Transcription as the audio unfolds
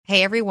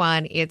Hey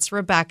everyone, it's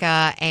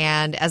Rebecca,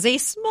 and as a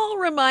small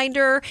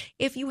reminder,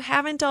 if you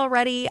haven't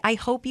already, I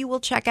hope you will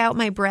check out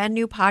my brand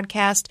new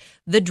podcast,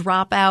 The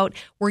Dropout.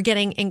 We're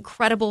getting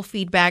incredible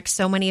feedback.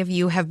 So many of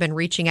you have been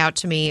reaching out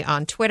to me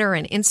on Twitter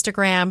and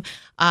Instagram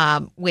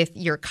with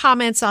your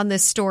comments on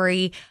this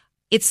story.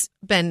 It's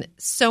been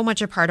so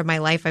much a part of my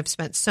life. I've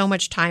spent so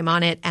much time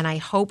on it, and I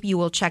hope you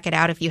will check it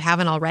out if you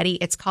haven't already.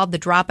 It's called The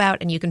Dropout,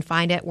 and you can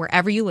find it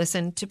wherever you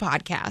listen to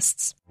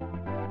podcasts.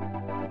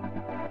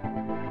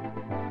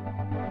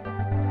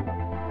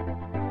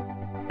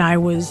 I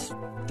was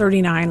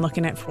 39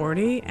 looking at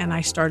 40, and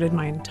I started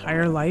my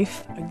entire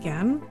life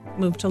again,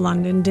 moved to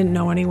London, didn't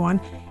know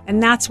anyone.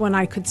 And that's when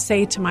I could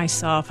say to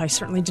myself, I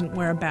certainly didn't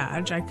wear a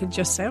badge. I could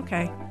just say,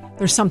 okay,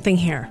 there's something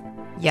here.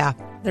 Yeah.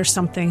 There's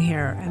something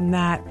here. And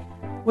that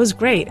was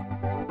great.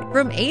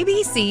 From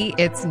ABC,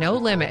 it's No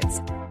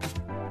Limits.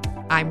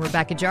 I'm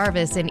Rebecca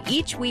Jarvis, and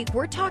each week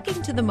we're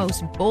talking to the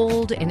most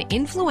bold and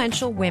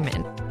influential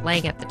women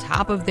playing at the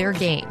top of their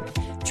game,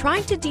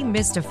 trying to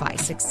demystify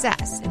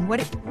success and what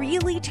it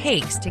really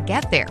takes to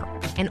get there,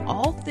 and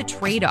all the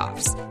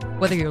trade-offs.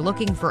 Whether you're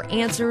looking for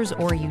answers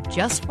or you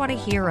just want to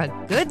hear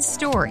a good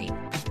story,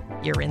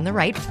 you're in the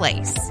right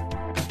place.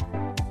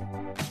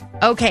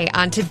 Okay,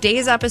 on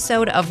today's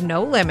episode of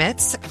No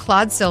Limits,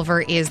 Claude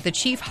Silver is the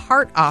Chief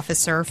Heart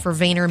Officer for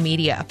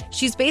VaynerMedia.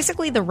 She's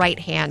basically the right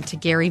hand to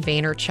Gary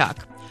Vaynerchuk.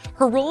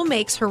 Her role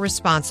makes her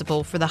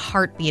responsible for the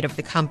heartbeat of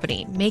the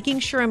company, making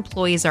sure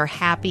employees are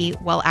happy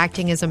while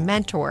acting as a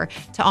mentor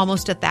to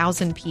almost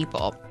 1,000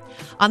 people.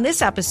 On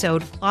this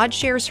episode, Claude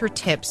shares her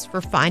tips for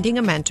finding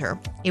a mentor.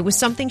 It was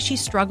something she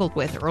struggled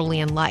with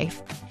early in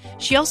life.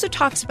 She also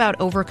talks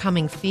about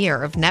overcoming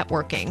fear of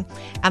networking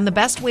and the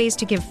best ways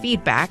to give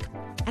feedback,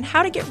 and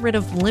how to get rid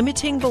of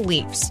limiting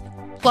beliefs.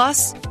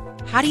 Plus,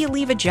 how do you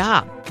leave a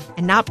job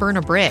and not burn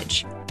a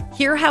bridge?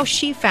 Hear how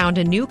she found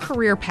a new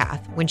career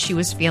path when she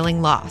was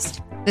feeling lost.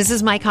 This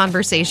is my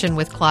conversation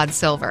with Claude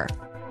Silver.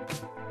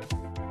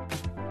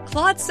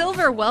 Claude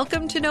Silver,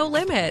 welcome to No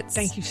Limits.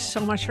 Thank you so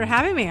much for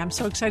having me. I'm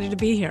so excited to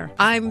be here.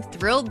 I'm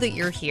thrilled that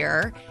you're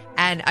here.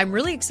 And I'm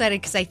really excited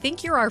because I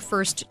think you're our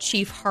first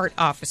Chief Heart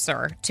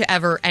Officer to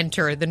ever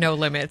enter the No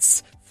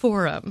Limits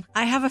forum.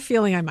 I have a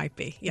feeling I might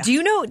be. Yeah. Do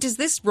you know, does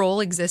this role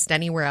exist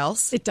anywhere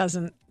else? It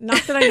doesn't.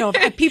 Not that I know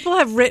of. People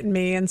have written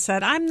me and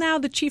said, I'm now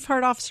the Chief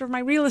Heart Officer of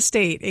my real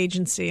estate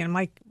agency. And I'm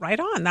like, right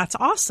on. That's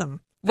awesome.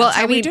 That's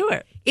how we do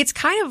it. It's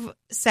kind of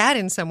sad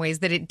in some ways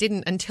that it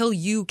didn't until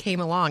you came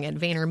along at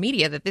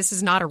VaynerMedia, that this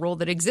is not a role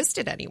that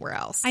existed anywhere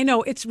else. I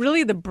know. It's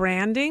really the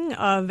branding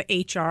of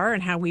HR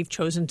and how we've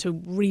chosen to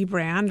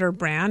rebrand or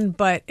brand,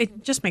 but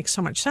it just makes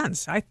so much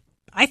sense.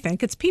 I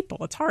think it's people.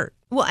 It's heart.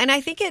 Well, and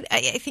I think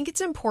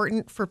it's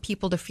important for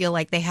people to feel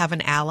like they have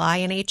an ally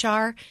in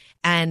HR,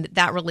 and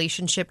that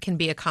relationship can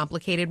be a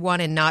complicated one,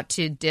 and not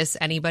to diss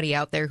anybody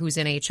out there who's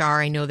in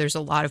HR. I know there's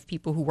a lot of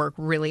people who work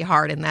really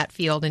hard in that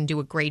field and do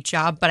a great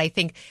job, but I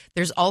think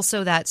there's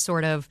also that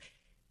sort of,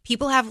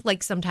 people have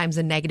like sometimes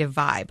a negative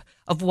vibe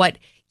of what,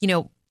 you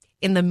know,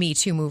 in the Me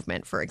Too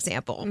movement, for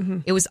example,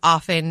 it was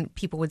often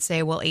people would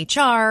say, well,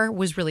 HR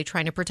was really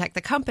trying to protect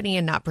the company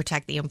and not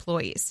protect the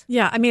employees.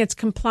 Yeah, I mean, it's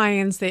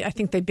compliance. I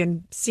think they've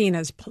been seen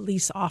as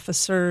police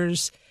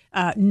officers,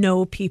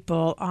 know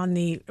people on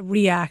the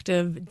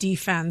reactive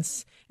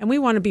defense. And we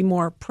want to be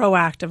more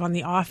proactive on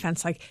the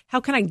offense. Like, how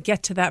can I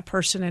get to that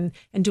person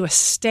and do a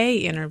stay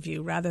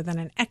interview rather than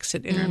an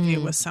exit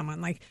interview with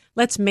someone? Like,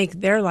 let's make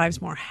their lives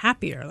more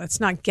happier. Let's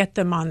not get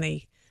them on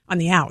the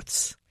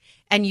outs.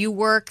 And you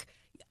work,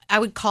 I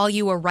would call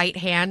you a right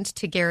hand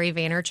to Gary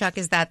Vaynerchuk.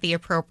 Is that the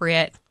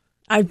appropriate?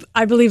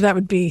 I believe that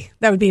would be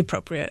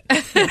appropriate.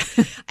 Yeah.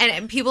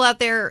 And people out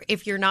there,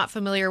 if you're not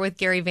familiar with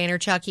Gary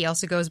Vaynerchuk, he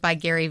also goes by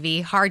Gary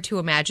V. Hard to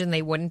imagine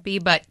they wouldn't be,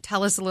 but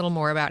tell us a little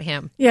more about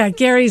him. Yeah,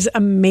 Gary's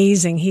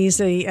amazing.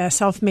 He's a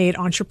self-made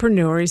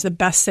entrepreneur. He's the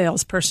best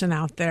salesperson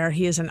out there.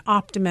 He is an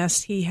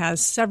optimist. He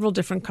has several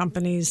different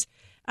companies,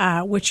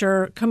 which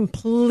are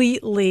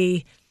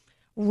completely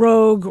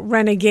rogue,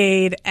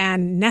 renegade,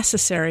 and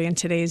necessary in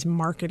today's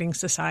marketing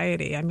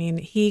society. I mean,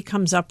 he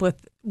comes up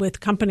with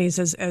companies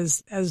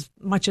as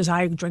much as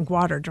I drink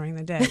water during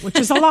the day, which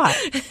is a lot.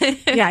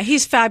 Yeah,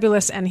 he's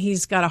fabulous, and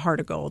he's got a heart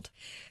of gold.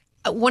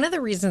 One of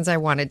the reasons I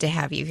wanted to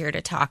have you here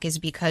to talk is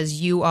because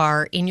you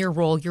are, in your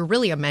role, you're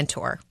really a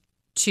mentor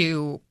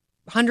to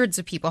hundreds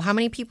of people. How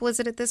many people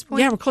is it at this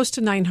point? Yeah, we're close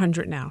to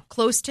 900 now.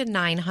 Close to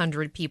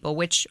 900 people,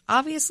 which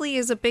obviously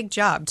is a big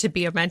job to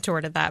be a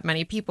mentor to that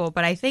many people.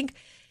 But I think,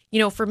 you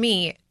know, for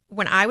me,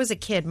 when I was a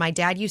kid, my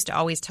dad used to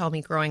always tell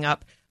me growing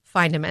up,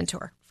 find a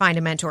mentor, find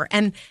a mentor.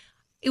 And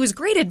it was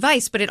great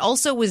advice, but it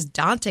also was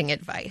daunting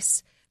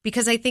advice,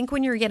 because I think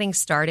when you're getting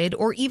started,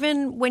 or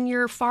even when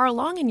you're far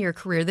along in your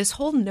career, this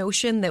whole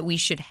notion that we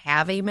should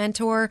have a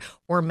mentor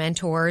or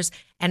mentors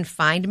and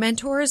find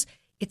mentors,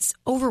 it's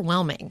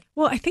overwhelming.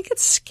 Well, I think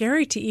it's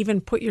scary to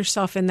even put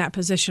yourself in that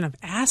position of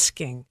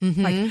asking.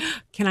 Like,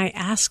 can I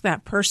ask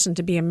that person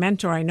to be a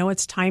mentor? I know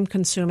it's time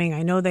consuming.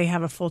 I know they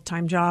have a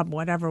full-time job,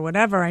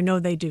 whatever. I know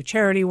they do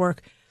charity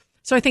work.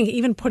 So I think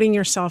even putting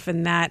yourself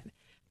in that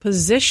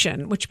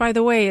position, which, by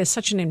the way, is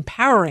such an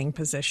empowering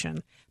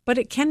position, but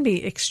it can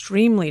be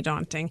extremely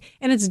daunting.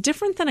 And it's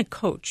different than a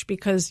coach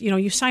because,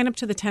 you sign up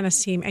to the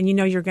tennis team and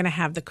you're going to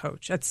have the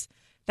coach.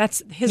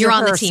 That's his You're or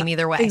on her the team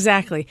either way.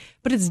 Exactly.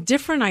 But it's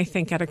different, I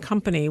think, at a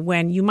company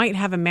when you might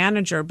have a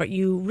manager, but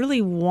you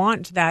really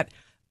want that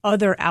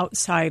other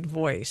outside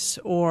voice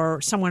or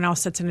someone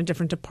else that's in a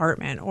different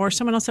department or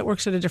someone else that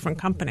works at a different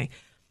company.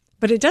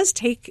 But it does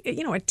take,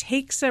 it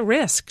takes a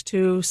risk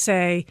to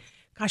say,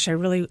 gosh, I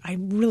really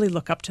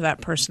look up to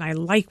that person. I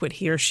like what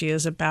he or she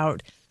is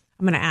about.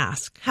 I'm going to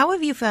ask. How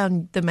have you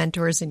found the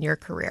mentors in your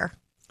career?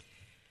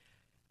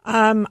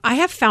 I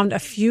have found a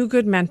few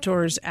good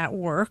mentors at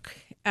work.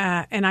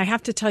 And I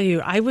have to tell you,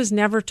 I was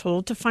never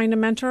told to find a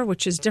mentor,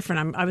 which is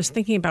different. I was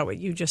thinking about what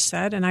you just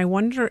said, and I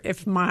wonder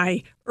if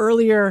my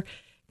earlier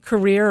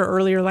career or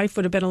earlier life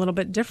would have been a little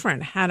bit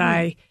different had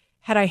I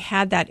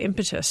had that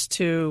impetus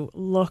to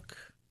look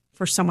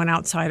for someone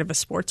outside of a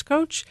sports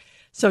coach.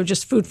 So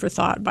just food for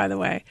thought, by the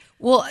way.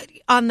 Well,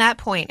 on that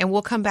point, and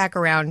we'll come back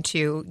around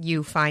to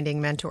you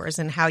finding mentors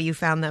and how you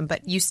found them,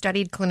 but you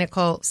studied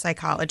clinical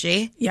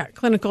psychology. Yeah,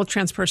 clinical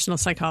transpersonal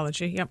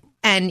psychology, yep.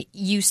 And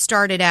you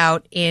started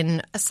out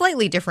in a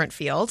slightly different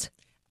field.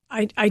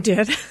 I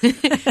did.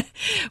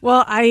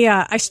 Well,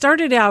 I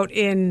started out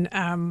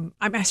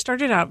I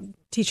started out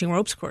teaching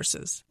ropes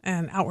courses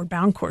and outward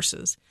bound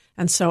courses.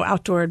 And so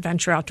outdoor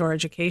adventure, outdoor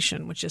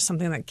education, which is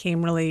something that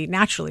came really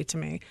naturally to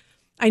me.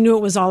 I knew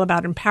it was all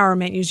about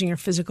empowerment, using your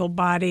physical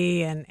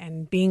body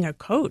and being a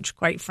coach,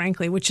 quite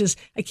frankly, which is,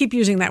 I keep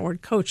using that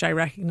word coach, I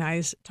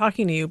recognize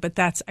talking to you, but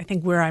that's, I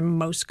think, where I'm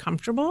most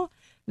comfortable,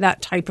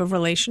 that type of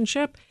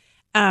relationship.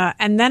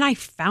 And then I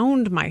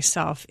found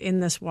myself in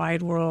this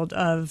wide world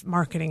of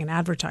marketing and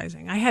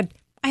advertising. I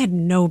had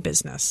no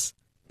business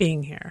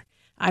being here.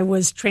 I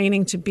was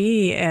training to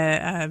be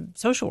a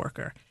social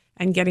worker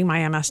and getting my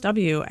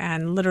MSW,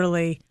 and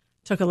literally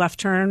took a left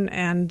turn,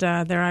 and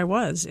there I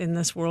was in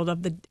this world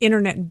of the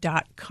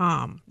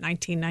internet.com,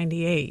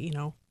 1998,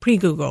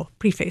 pre-Google,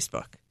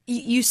 pre-Facebook.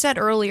 You said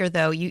earlier,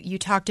 though, you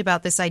talked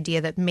about this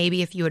idea that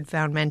maybe if you had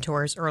found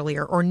mentors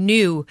earlier or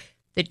knew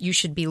that you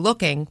should be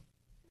looking,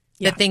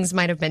 that things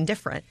might have been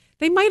different.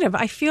 They might have.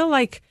 I feel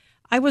like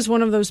I was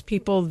one of those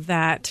people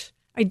that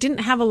I didn't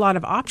have a lot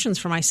of options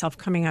for myself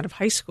coming out of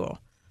high school.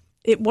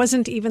 It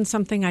wasn't even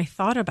something I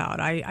thought about.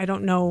 I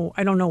don't know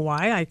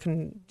why. I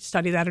can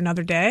study that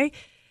another day.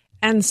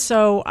 And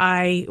so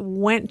I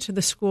went to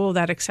the school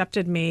that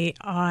accepted me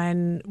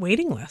on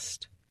waiting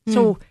list.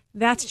 So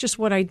that's just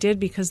what I did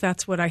because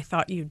that's what I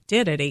thought you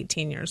did at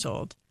 18 years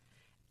old.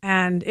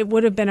 And it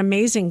would have been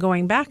amazing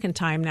going back in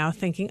time now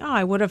thinking,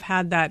 I would have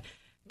had that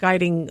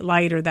guiding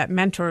light or that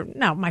mentor.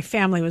 Now, my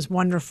family was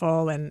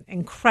wonderful and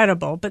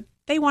incredible, but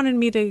they wanted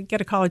me to get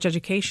a college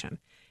education.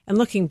 And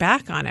looking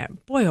back on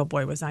it, boy, oh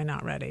boy, was I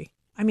not ready.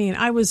 I mean,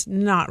 I was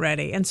not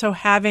ready. And so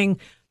having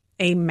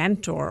a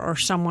mentor or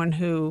someone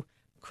who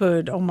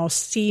could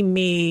almost see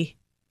me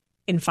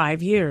in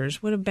 5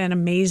 years would have been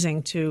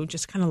amazing to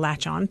just kind of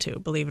latch onto,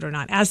 believe it or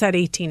not, as that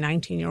 18,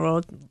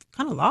 19-year-old,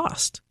 kind of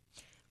lost.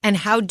 And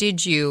how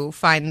did you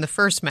find the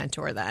first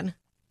mentor then?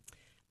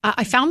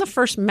 I found the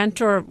first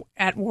mentor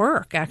at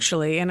work,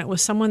 actually, and it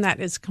was someone that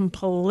is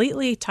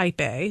completely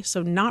type A,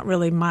 so not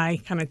really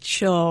my kind of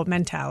chill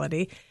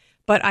mentality.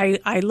 But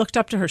I looked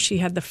up to her. She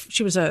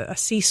was a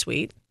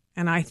C-suite,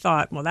 and I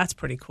thought, well, that's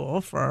pretty cool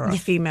for a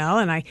female.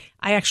 And I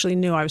actually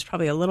knew I was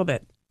probably a little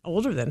bit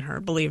older than her,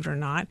 believe it or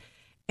not.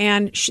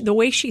 And the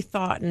way she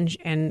thought,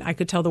 and I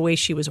could tell the way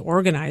she was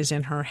organized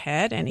in her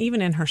head and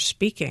even in her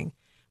speaking,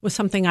 was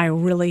something I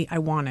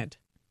wanted.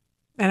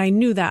 And I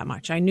knew that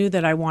much. I knew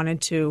that I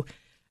wanted to,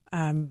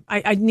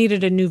 I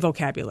needed a new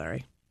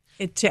vocabulary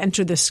to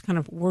enter this kind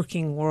of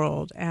working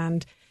world.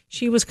 And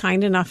she was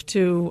kind enough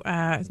to,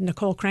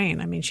 Nicole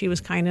Crane, I mean, she was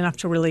kind enough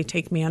to really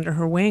take me under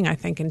her wing, I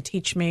think, and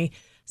teach me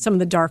some of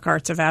the dark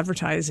arts of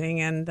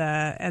advertising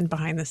and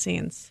behind the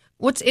scenes.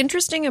 What's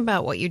interesting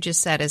about what you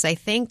just said is I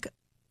think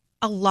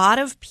a lot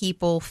of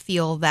people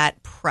feel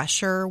that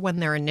pressure when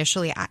they're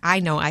initially, I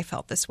know I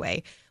felt this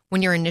way,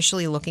 when you're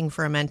initially looking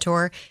for a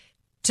mentor,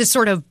 to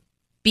sort of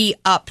be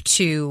up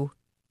to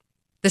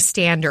the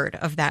standard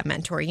of that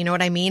mentor. You know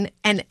what I mean?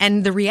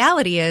 And the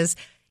reality is,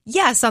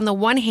 yes, on the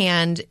one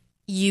hand,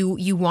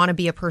 you want to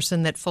be a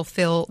person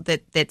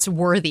that's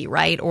worthy,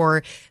 right?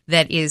 Or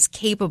that is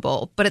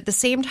capable. But at the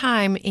same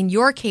time, in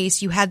your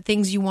case, you had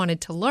things you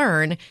wanted to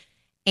learn,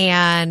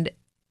 and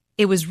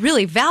it was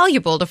really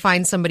valuable to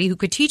find somebody who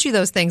could teach you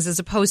those things as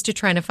opposed to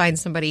trying to find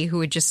somebody who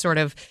would just sort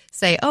of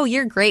say, oh,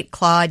 you're great,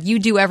 Claude. You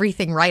do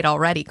everything right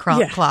already,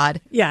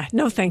 Claude. Yeah.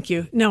 No, thank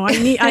you. No,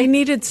 I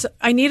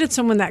needed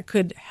someone that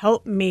could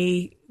help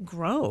me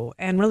grow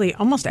and really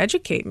almost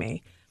educate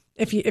me.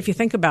 If you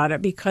think about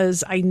it,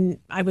 because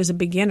I was a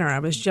beginner.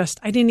 I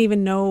didn't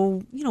even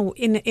know,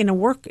 in a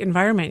work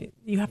environment,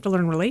 you have to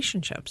learn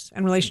relationships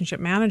and relationship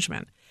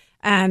management.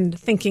 and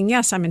thinking,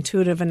 yes, I'm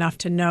intuitive enough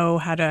to know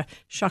how to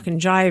shuck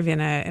and jive in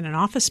an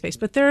office space.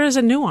 But there is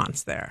a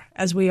nuance there,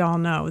 as we all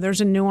know.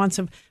 There's a nuance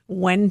of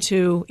when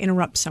to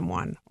interrupt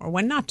someone or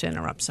when not to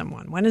interrupt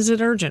someone. When is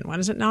it urgent? When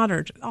is it not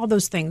urgent? All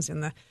those things in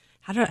the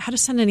how to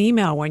send an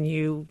email when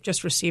you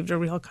just received a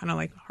real kind of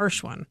like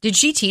harsh one. Did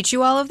she teach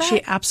you all of that?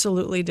 She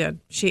absolutely did.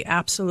 She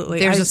absolutely.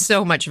 There's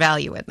so much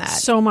value in that.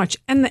 So much.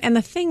 And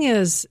the thing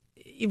is,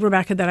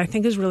 Rebecca, that I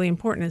think is really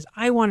important is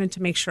I wanted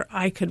to make sure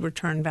I could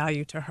return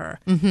value to her.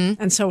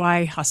 Mm-hmm. And so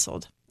I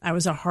hustled. I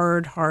was a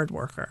hard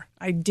worker.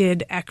 I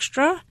did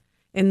extra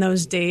in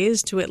those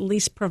days to at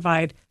least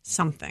provide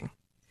something.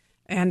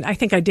 And I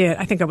think I did.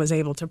 I think I was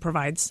able to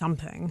provide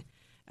something.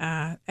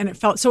 And it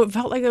felt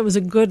like it was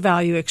a good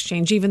value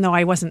exchange, even though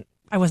I wasn't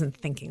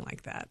thinking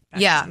like that.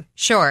 Yeah, then.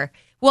 Sure.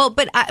 Well,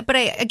 but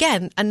I,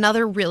 again,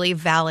 another really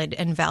valid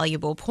and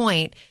valuable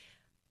point.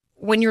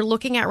 When you're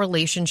looking at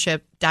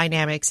relationship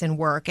dynamics in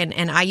work,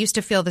 and I used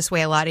to feel this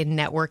way a lot in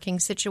networking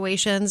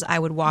situations, I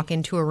would walk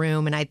into a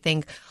room and I'd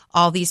think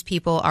all these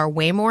people are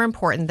way more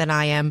important than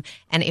I am.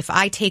 And if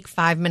I take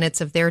 5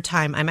 minutes of their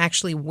time, I'm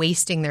actually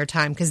wasting their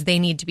time because they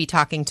need to be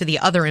talking to the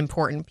other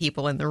important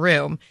people in the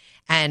room.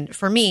 And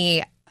for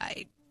me,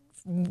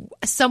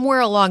 somewhere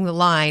along the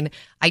line,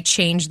 I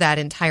changed that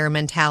entire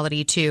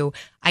mentality to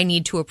I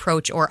need to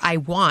approach, or I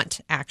want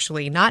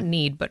actually, not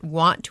need, but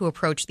want to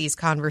approach these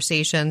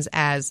conversations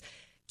as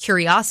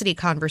curiosity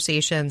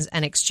conversations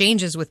and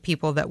exchanges with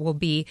people that will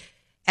be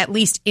at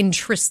least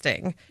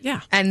interesting.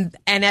 Yeah. And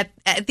at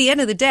the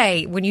end of the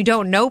day, when you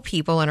don't know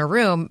people in a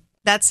room,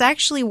 that's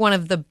actually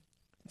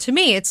to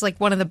me, it's like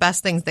one of the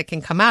best things that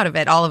can come out of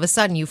it. All of a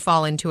sudden, you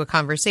fall into a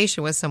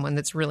conversation with someone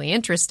that's really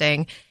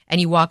interesting and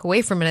you walk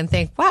away from it and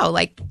think, wow,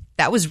 like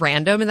that was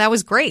random and that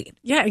was great.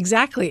 Yeah,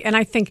 exactly. And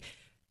I think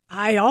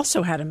I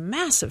also had a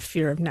massive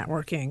fear of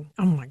networking.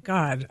 Oh, my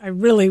God. I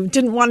really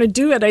didn't want to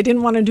do it. I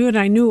didn't want to do it.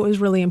 I knew it was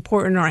really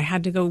important, or I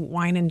had to go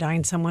wine and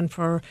dine someone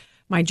for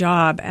my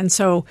job. And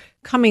so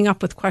coming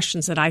up with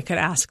questions that I could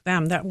ask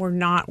them that were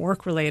not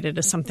work related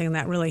is something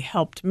that really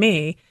helped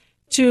me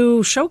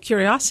to show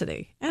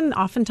curiosity. And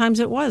oftentimes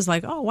it was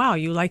like, oh, wow,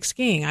 you like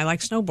skiing. I like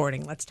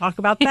snowboarding. Let's talk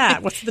about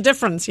that. What's the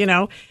difference?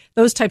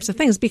 Those types of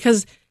things.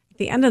 Because at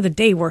the end of the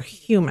day, we're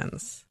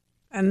humans.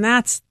 And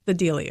that's the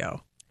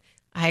dealio.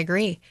 I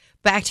agree.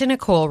 Back to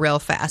Nicole real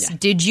fast. Yeah.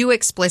 Did you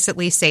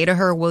explicitly say to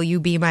her, will you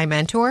be my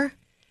mentor?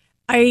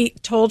 I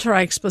told her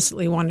I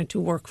explicitly wanted to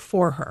work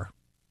for her.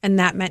 And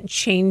that meant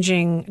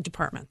changing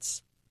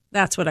departments.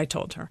 That's what I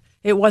told her.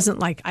 It wasn't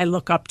like I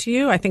look up to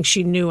you. I think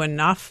she knew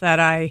enough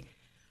that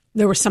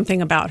there was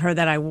something about her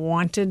that I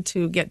wanted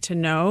to get to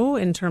know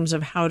in terms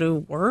of how to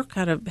work,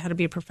 how to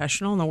be a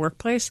professional in the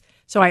workplace.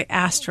 So I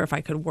asked her if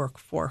I could work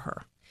for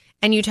her.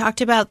 And you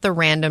talked about the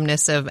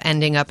randomness of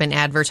ending up in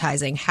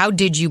advertising. How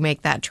did you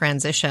make that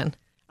transition?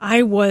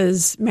 I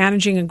was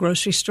managing a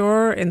grocery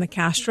store in the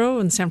Castro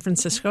in San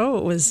Francisco.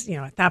 It was,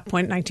 at that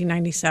point,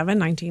 1997,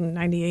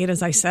 1998,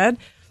 as I said.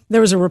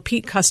 There was a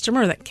repeat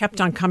customer that kept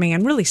on coming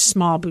in, really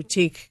small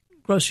boutique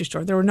grocery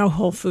store. There were no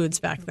Whole Foods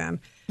back then.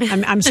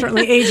 I'm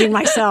certainly aging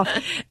myself.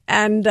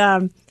 And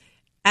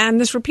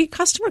this repeat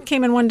customer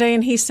came in one day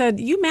and he said,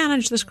 you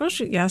manage this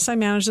grocery? Yes, I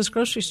manage this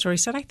grocery store. He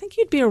said, I think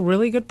you'd be a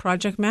really good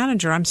project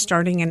manager. I'm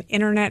starting an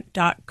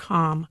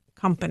internet.com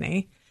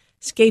company,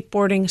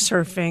 skateboarding,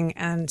 surfing,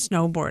 and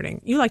snowboarding.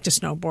 You like to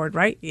snowboard,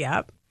 right?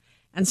 Yep.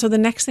 And so the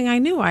next thing I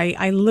knew,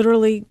 I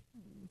literally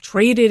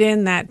traded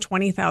in that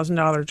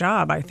 $20,000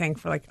 job, I think,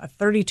 for like a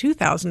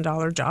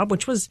 $32,000 job,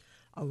 which was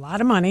a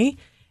lot of money.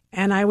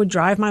 And I would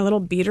drive my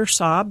little beater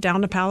Saab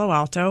down to Palo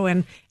Alto,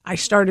 and I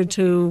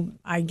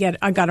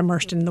got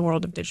immersed in the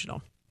world of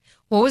digital.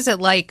 What was it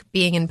like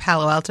being in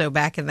Palo Alto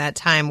back in that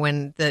time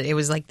when it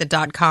was like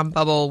the .com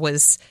bubble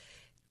was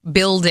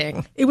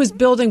building? It was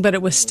building, but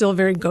it was still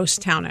very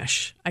ghost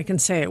townish. I can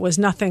say it was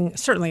nothing,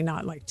 certainly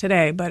not like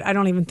today, but I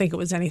don't even think it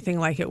was anything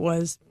like it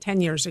was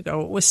 10 years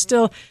ago. It was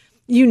still,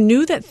 you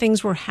knew that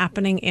things were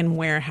happening in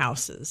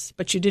warehouses,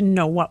 but you didn't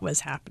know what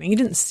was happening. You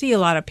didn't see a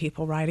lot of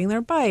people riding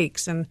their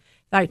bikes and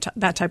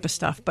that type of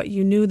stuff, but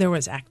you knew there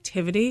was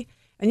activity,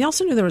 and you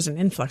also knew there was an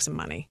influx of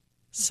money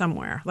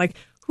somewhere. Like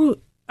it was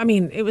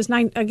it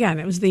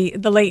was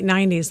the late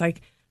 90s.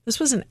 Like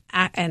this was an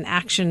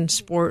action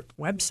sport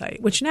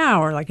website, which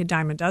now are like a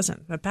dime a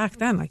dozen, but back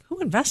then, like who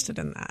invested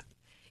in that?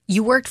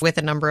 You worked with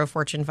a number of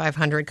Fortune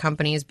 500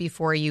 companies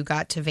before you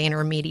got to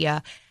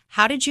VaynerMedia.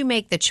 How did you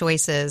make the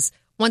choices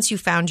once you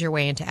found your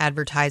way into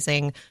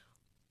advertising,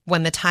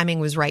 when the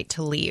timing was right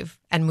to leave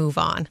and move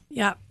on?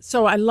 Yeah.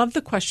 So I love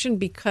the question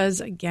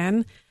because,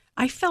 again,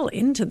 I fell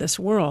into this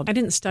world. I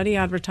didn't study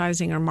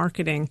advertising or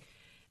marketing.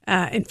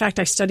 In fact,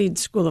 I studied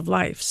School of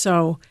Life.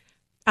 So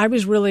I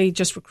was really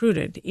just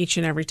recruited each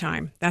and every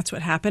time. That's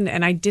what happened.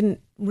 And I didn't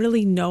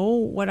really know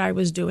what I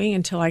was doing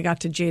until I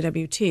got to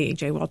JWT,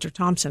 J. Walter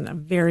Thompson, a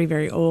very,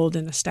 very old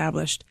and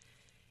established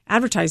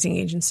advertising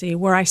agency,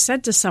 where I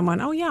said to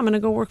someone, oh, yeah, I'm going to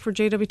go work for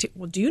JWT.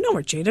 Well, do you know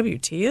what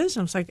JWT is?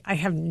 I was like, I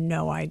have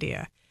no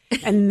idea.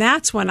 And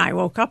that's when I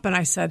woke up and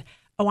I said,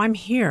 oh, I'm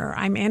here.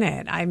 I'm in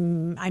it.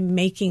 I'm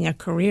making a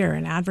career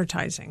in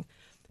advertising.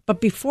 But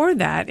before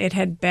that, it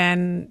had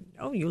been,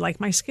 oh, you like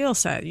my skill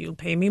set, you'll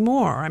pay me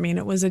more. I mean,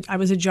 I was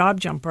a job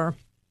jumper,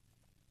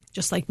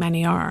 just like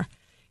many are,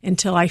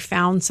 until I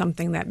found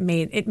something that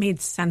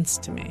made sense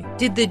to me.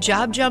 Did the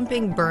job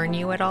jumping burn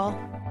you at all?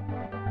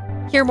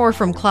 Hear more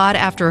from Claude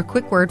after a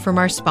quick word from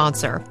our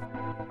sponsor.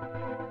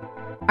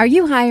 Are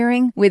you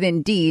hiring? With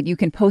Indeed, you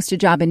can post a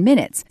job in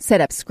minutes, set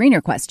up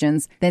screener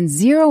questions, then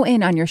zero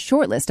in on your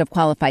shortlist of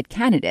qualified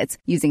candidates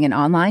using an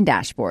online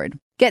dashboard.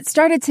 Get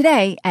started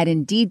today at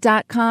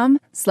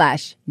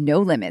Indeed.com/no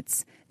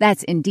limits.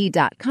 That's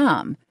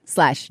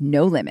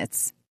Indeed.com/no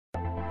limits.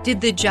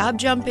 Did the job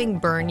jumping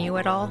burn you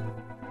at all?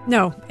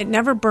 No, it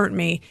never burnt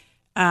me.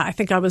 I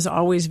think I was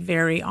always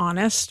very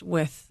honest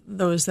with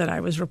those that I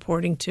was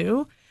reporting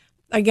to.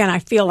 Again, I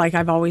feel like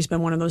I've always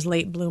been one of those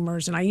late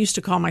bloomers, and I used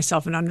to call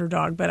myself an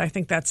underdog, but I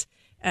think that's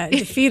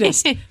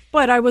defeatist.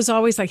 But I was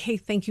always like, hey,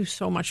 thank you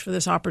so much for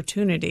this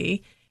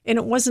opportunity. And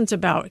it wasn't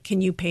about,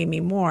 can you pay me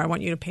more? I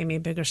want you to pay me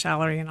a bigger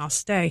salary and I'll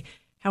stay.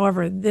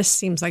 However, this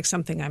seems like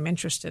something I'm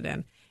interested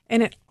in.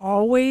 And it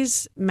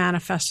always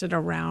manifested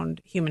around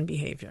human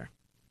behavior.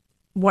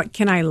 What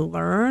can I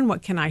learn?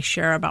 What can I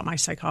share about my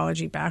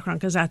psychology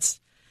background? Because that's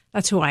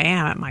who I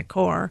am at my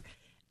core.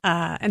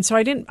 And so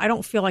I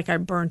don't feel like I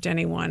burnt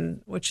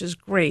anyone, which is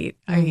great.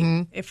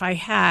 If I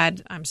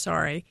had, I'm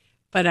sorry,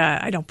 but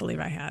I don't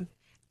believe I had.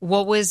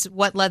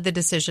 What led the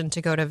decision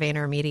to go to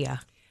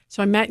VaynerMedia?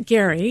 So I met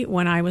Gary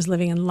when I was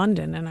living in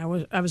London, and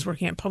I was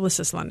working at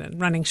Publicis London,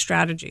 running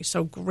strategy.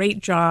 So great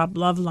job,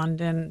 love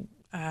London,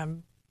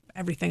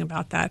 everything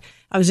about that.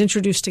 I was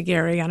introduced to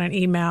Gary on an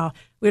email.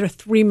 We had a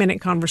 3-minute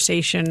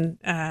conversation.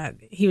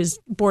 He was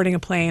boarding a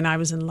plane. I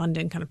was in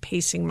London, kind of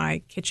pacing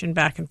my kitchen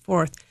back and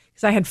forth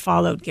because I had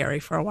followed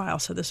Gary for a while,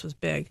 so this was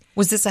big.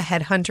 Was this a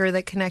headhunter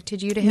that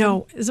connected you to him?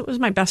 No, it was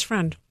my best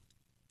friend.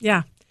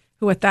 Yeah.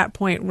 Who at that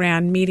point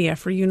ran media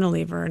for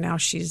Unilever. Now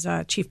she's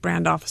chief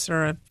brand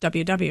officer of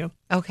WW.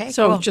 Okay,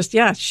 so cool.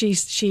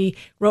 She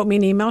wrote me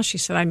an email. She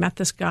said, I met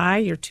this guy.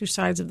 You're two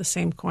sides of the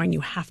same coin. You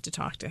have to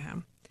talk to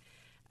him.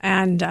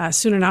 And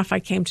soon enough,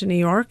 I came to New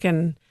York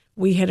and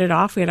we hit it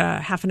off. We had a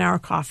half an hour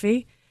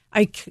coffee.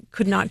 I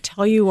could not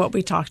tell you what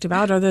we talked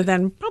about other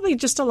than probably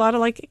just a lot of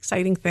like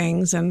exciting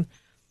things and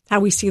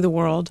how we see the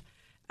world.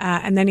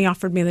 And then he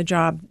offered me the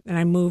job and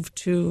I moved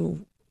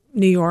to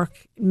New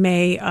York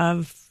May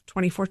of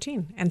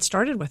 2014 and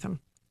started with him.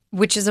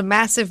 Which is a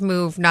massive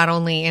move, not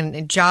only in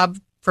a job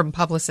from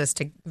Publicis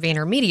to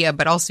VaynerMedia,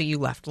 but also you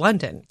left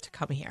London to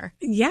come here.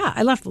 Yeah,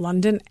 I left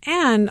London,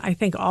 and I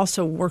think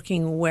also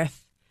working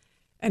with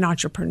an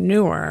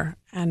entrepreneur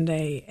and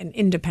an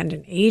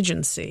independent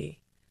agency,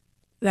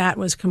 that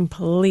was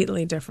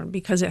completely different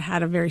because it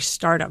had a very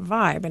startup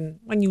vibe.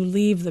 And when you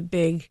leave the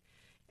big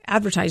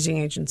advertising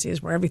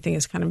agencies where everything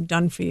is kind of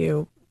done for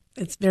you,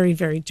 it's very,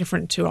 very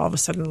different to all of a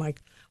sudden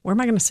like, where am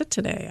I going to sit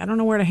today? I don't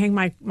know where to hang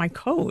my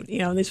coat. You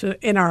know, these were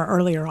in our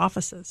earlier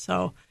offices.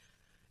 So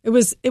it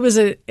was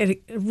a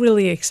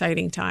really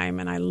exciting time.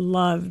 And I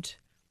loved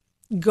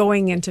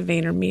going into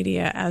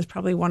VaynerMedia as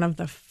probably one of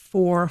the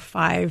 4 or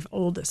 5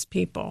 oldest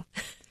people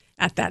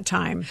at that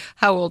time.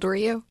 How old were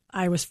you?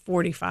 I was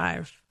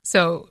 45.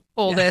 So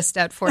oldest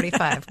at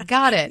 45.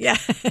 Got it. Yeah.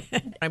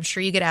 I'm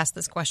sure you get asked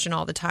this question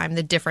all the time,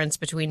 the difference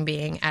between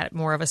being at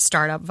more of a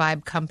startup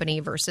vibe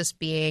company versus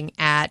being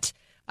at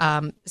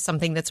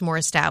something that's more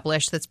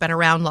established, that's been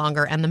around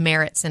longer, and the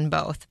merits in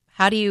both.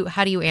 How do you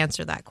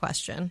answer that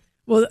question?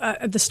 Well,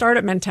 the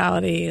startup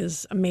mentality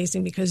is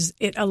amazing because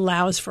it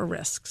allows for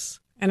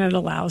risks and it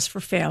allows for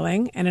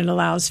failing and it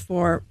allows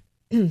for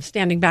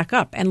standing back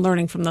up and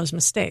learning from those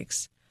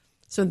mistakes.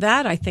 So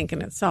that, I think,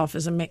 in itself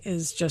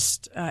is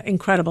just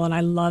incredible, and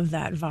I love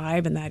that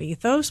vibe and that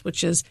ethos,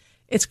 which is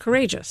it's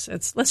courageous.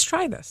 It's let's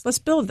try this, let's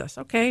build this.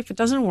 Okay, if it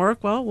doesn't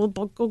work, well, we'll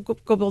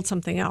go build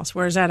something else.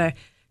 Whereas at a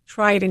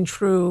tried and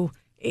true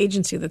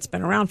agency that's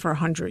been around for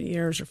 100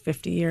 years or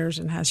 50 years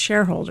and has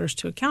shareholders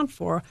to account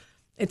for,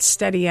 it's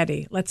steady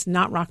Eddie. Let's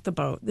not rock the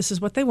boat. This is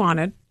what they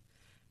wanted.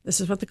 This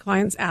is what the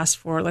clients asked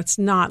for. Let's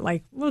not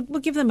we'll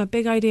give them a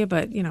big idea,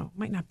 but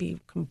might not be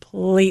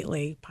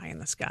completely pie in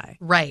the sky.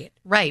 Right.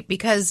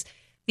 Because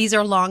these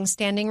are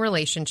long-standing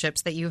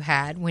relationships that you've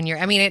had when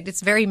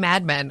it's very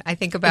Mad Men. I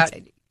think about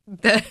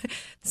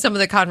some of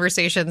the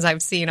conversations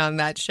I've seen on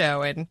that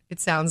show, and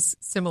it sounds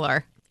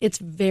similar. It's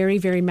very,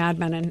 very Mad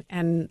Men,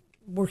 and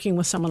working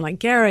with someone like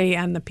Gary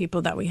and the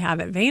people that we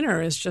have at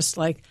Vayner is just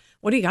like,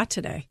 what do you got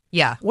today?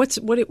 Yeah. What's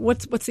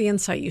the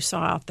insight you saw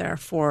out there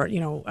for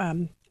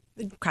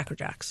Cracker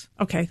Jacks?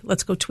 Okay,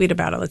 let's go tweet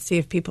about it. Let's see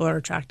if people are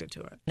attracted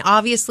to it.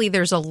 Obviously,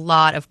 there's a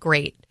lot of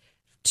great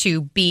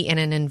to be in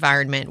an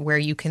environment where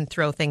you can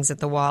throw things at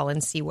the wall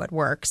and see what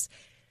works.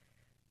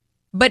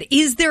 But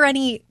is there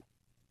any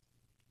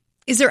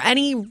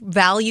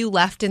value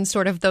left in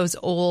sort of those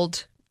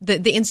old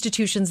the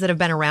institutions that have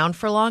been around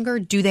for longer?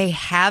 Do they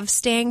have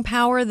staying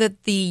power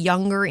that the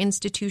younger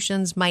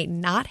institutions might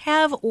not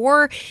have?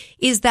 Or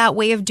is that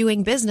way of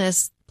doing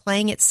business,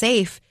 playing it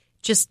safe,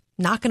 just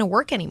not going to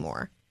work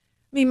anymore?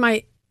 I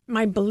mean,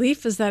 my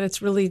belief is that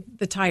it's really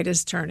the tide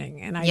is turning,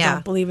 and I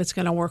don't believe it's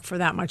going to work for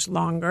that much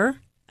longer.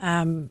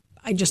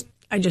 I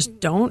just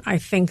don't. I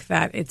think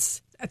that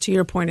it's, to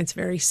your point, it's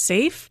very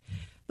safe.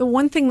 The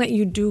one thing that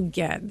you do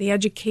get, the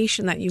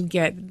education that you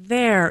get,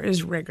 there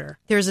is rigor.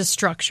 There's a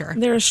structure.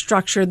 There is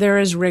structure. There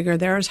is rigor.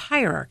 There is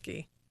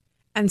hierarchy.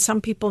 And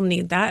some people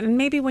need that. And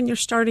maybe when you're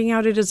starting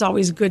out, it is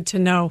always good to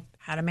know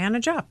how to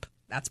manage up.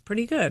 That's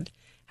pretty good.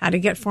 How to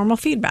get formal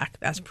feedback.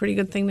 That's a pretty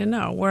good thing to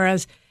know.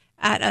 Whereas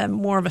at a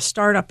more of a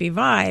startup-y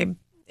vibe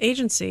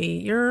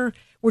agency,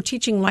 we're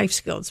teaching life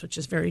skills, which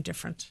is very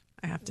different,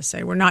 I have to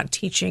say. We're not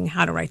teaching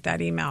how to write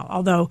that email.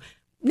 Although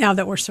now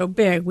that we're so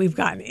big, we've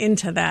gotten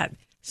into that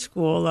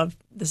school of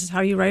this is how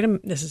you write them,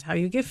 this is how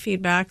you give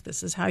feedback,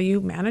 this is how you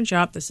manage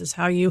up, this is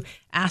how you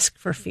ask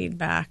for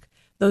feedback.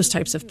 Those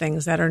types of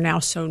things that are now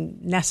so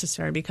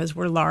necessary because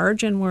we're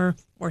large and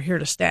we're here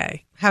to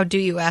stay. How do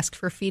you ask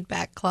for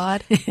feedback,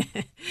 Claude?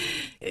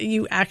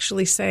 You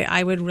actually say,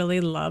 I would really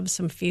love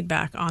some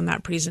feedback on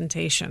that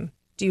presentation.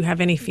 Do you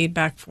have any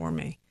feedback for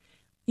me?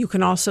 You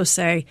can also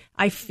say,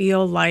 I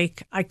feel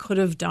like I could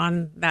have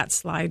done that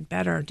slide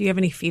better. Do you have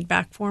any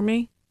feedback for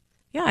me?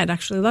 Yeah, I'd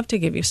actually love to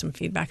give you some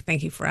feedback.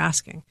 Thank you for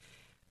asking.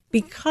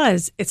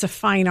 Because it's a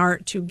fine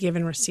art to give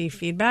and receive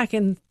feedback,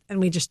 and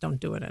we just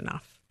don't do it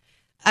enough.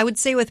 I would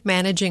say with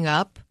managing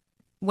up,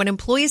 when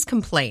employees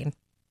complain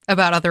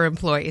about other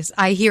employees,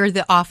 I hear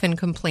the often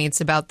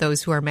complaints about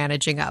those who are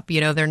managing up.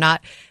 You know, they're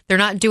not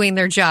doing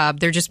their job.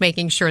 They're just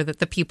making sure that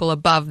the people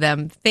above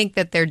them think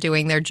that they're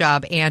doing their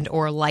job and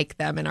or like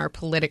them and are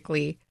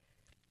politically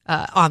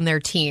on their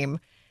team.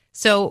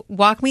 So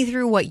walk me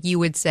through what you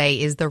would say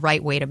is the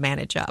right way to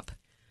manage up.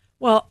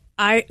 Well,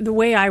 the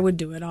way I would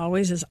do it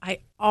always is I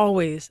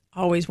always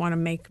want to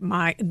make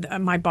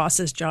my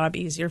boss's job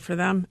easier for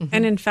them. Mm-hmm.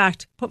 And in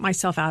fact, put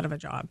myself out of a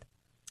job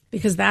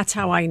because that's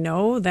how I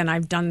know then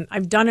I've done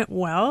it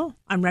well.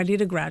 I'm ready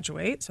to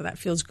graduate. So that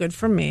feels good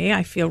for me.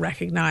 I feel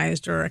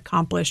recognized or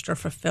accomplished or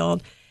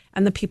fulfilled.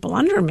 And the people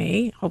under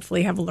me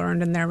hopefully have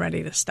learned and they're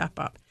ready to step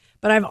up.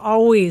 But I've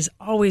always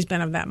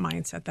been of that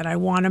mindset that I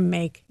want to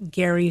make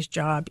Gary's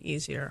job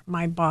easier,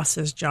 my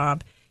boss's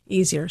job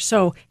easier.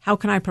 So how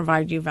can I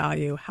provide you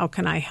value? How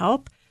can I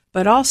help?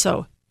 But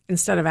also,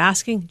 instead of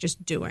asking,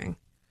 just doing.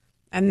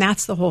 And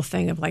that's the whole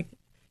thing of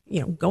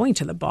going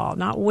to the ball,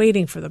 not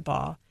waiting for the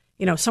ball.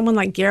 Someone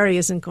like Gary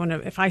isn't going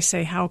to, if I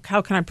say, how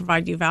can I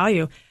provide you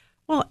value?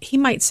 Well, he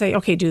might say,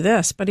 okay, do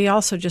this. But he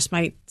also just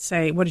might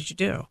say, what did you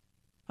do?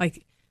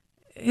 Like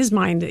his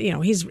mind,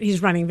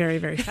 he's running very,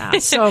 very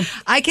fast. So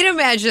I can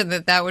imagine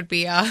that would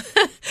be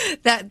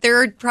that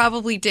there are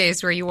probably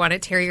days where you want to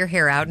tear your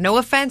hair out. No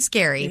offense,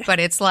 Gary, but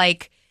it's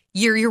like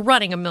you're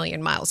running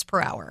 1,000,000 miles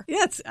per hour.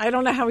 Yeah, I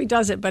don't know how he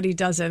does it, but he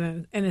does it,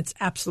 and it's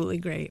absolutely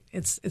great.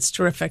 It's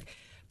terrific.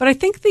 But I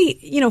think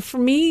for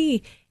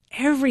me,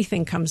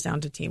 everything comes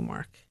down to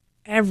teamwork.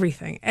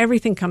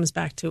 Everything comes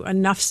back to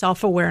enough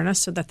self-awareness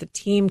so that the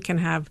team can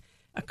have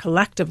a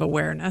collective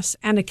awareness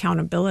and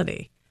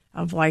accountability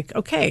of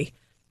okay,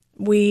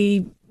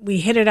 we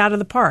hit it out of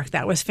the park.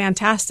 That was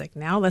fantastic.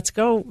 Now let's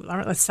go.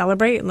 Let's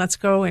celebrate and let's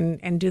go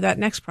and do that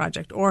next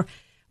project. Or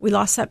we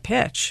lost that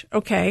pitch.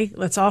 Okay,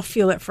 let's all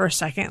feel it for a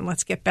second and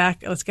let's get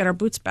our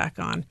boots back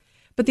on.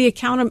 But the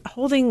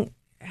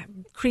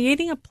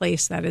creating a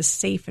place that is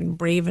safe and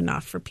brave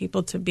enough for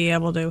people to be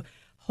able to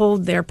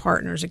hold their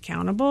partners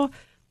accountable.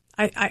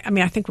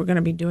 I think we're going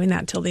to be doing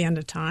that till the end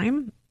of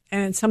time.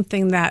 And it's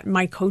something that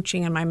my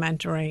coaching and my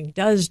mentoring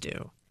does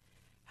do.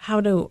 How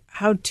to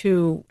have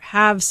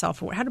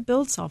how to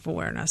build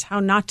self-awareness, how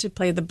not to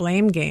play the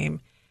blame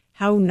game,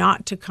 how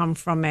not to come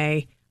from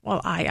I,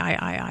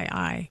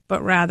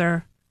 but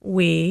rather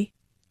we,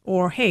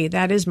 or hey,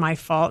 that is my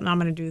fault and I'm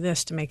going to do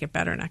this to make it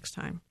better next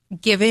time.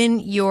 Given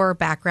your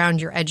background,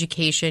 your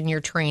education,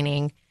 your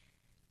training,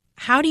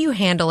 how do you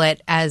handle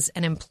it as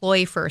an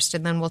employee first,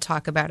 and then we'll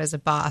talk about as a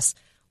boss,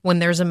 when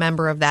there's a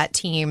member of that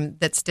team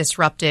that's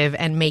disruptive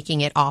and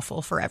making it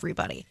awful for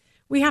everybody?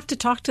 We have to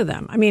talk to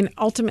them. I mean,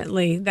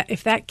 ultimately,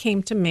 if that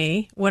came to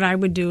me, what I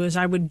would do is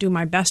I would do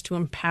my best to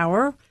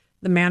empower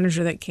the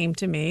manager that came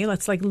to me.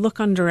 Let's look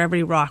under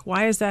every rock.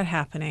 Why is that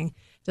happening?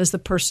 Does the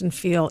person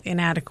feel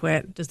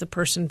inadequate? Does the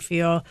person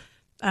feel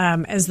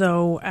as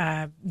though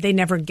they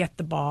never get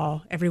the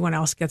ball? Everyone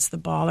else gets the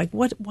ball.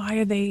 Why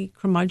are they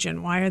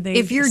curmudgeon? Why are they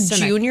If you're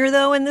cynic? Junior,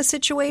 though, in the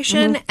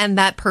situation and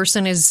that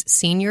person is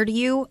senior to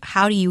you,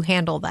 how do you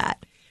handle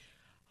that?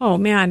 Oh,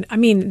 man. I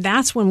mean,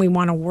 that's when we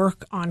want to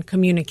work on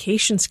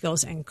communication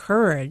skills and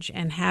courage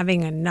and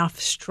having enough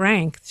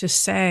strength to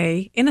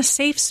say in a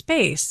safe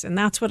space. And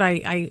that's what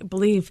I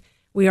believe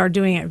we are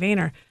doing at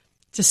Vayner,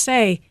 to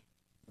say,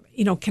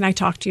 can I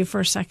talk to you for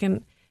a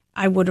second?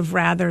 I would have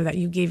rather that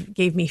you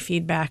gave me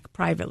feedback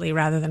privately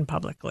rather than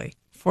publicly,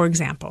 for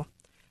example.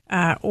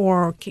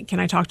 Or can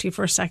I talk to you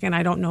for a second?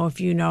 I don't know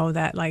if you know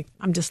that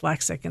I'm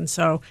dyslexic, and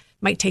so it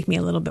might take me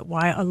a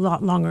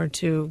lot longer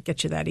to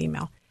get you that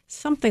email.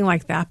 Something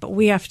like that, but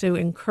we have to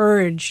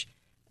encourage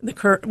the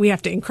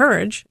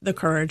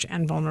courage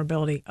and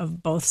vulnerability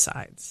of both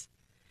sides,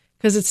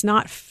 because it's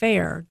not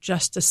fair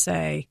just to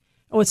say,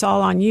 "Oh, it's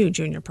all on you,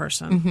 junior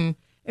person." Mm-hmm.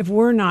 If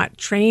we're not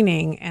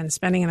training and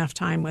spending enough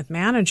time with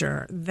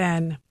manager,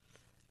 then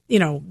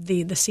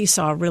the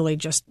seesaw really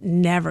just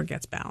never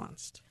gets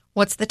balanced.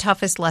 What's the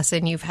toughest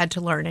lesson you've had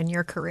to learn in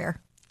your career?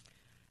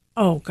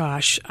 Oh,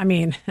 gosh. I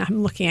mean,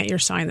 I'm looking at your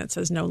sign that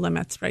says no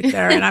limits right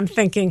there. And I'm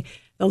thinking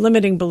the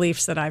limiting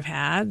beliefs that I've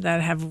had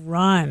that have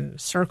run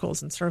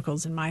circles and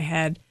circles in my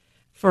head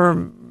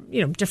for,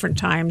 different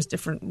times,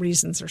 different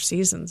reasons or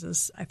seasons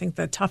is, I think,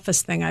 the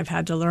toughest thing I've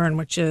had to learn,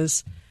 which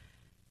is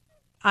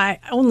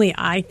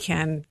I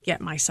can get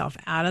myself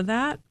out of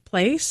that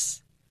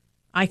place.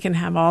 I can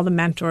have all the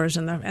mentors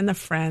and the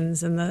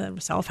friends and the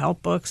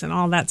self-help books and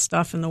all that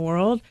stuff in the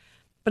world.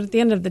 But at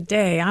the end of the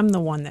day, I'm the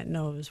one that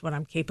knows what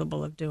I'm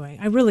capable of doing.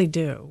 I really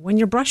do. When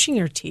you're brushing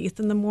your teeth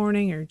in the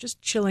morning, you're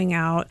just chilling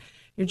out,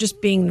 you're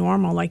just being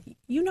normal, like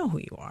you know who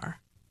you are.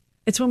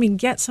 It's when we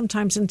get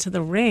sometimes into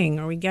the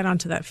ring or we get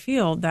onto that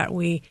field that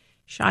we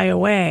shy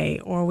away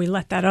or we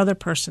let that other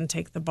person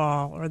take the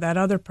ball or that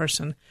other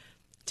person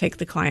take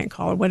the client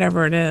call or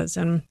whatever it is.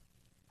 And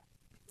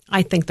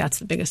I think that's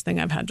the biggest thing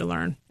I've had to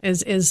learn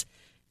is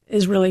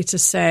really to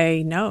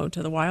say no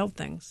to the wild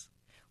things.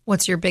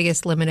 What's your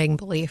biggest limiting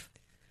belief?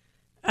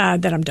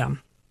 That I'm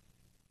dumb.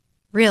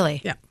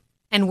 Really? Yeah.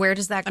 And where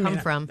does that come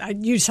from?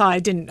 You saw I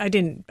didn't.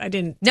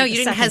 No, you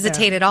didn't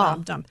hesitate at all.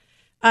 I'm dumb.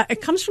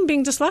 It comes from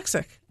being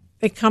dyslexic.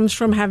 It comes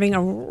from having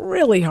a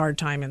really hard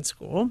time in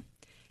school,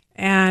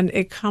 and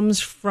it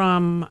comes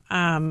from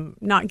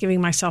not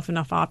giving myself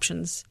enough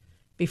options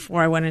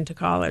before I went into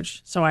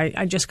college. So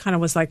I just kind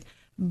of was like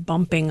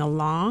bumping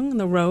along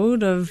the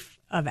road of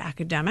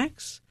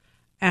academics,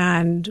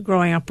 and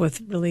growing up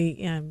with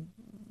really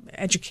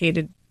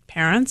educated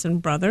parents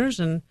and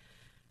brothers, and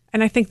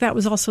I think that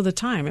was also the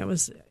time. It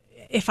was,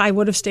 if I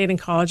would have stayed in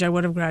college, I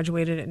would have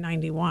graduated at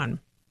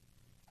 91.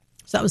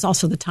 So that was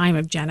also the time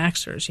of Gen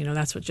Xers.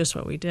 That's just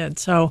what we did.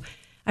 So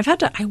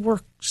I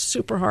work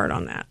super hard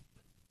on that.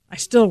 I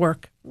still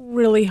work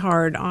really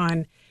hard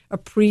on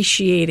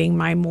appreciating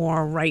my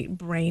more right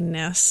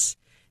brainness.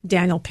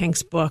 Daniel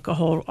Pink's book, A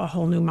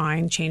Whole New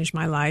Mind, changed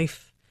my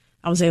life.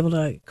 I was able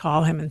to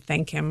call him and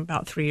thank him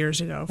about 3 years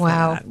ago for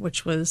that,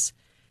 which was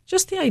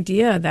just the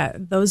idea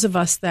that those of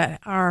us that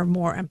are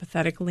more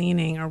empathetic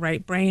leaning or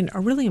right brain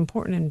are really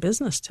important in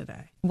business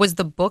today. Was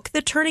the book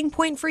the turning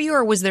point for you,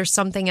 or was there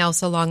something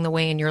else along the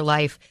way in your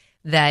life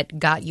that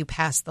got you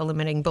past the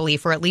limiting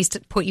belief, or at least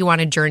put you on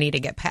a journey to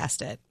get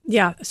past it?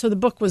 Yeah, so the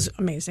book was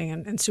amazing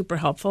and super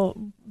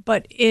helpful.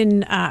 But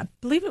in, I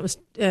believe it was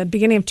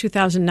beginning of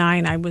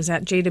 2009, I was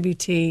at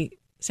JWT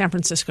San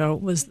Francisco.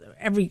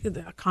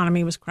 The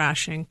economy was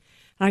crashing.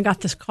 And I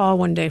got this call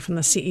one day from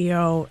the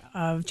CEO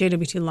of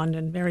JWT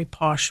London, very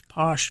posh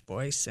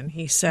voice. And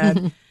he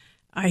said,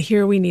 I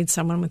hear we need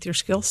someone with your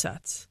skill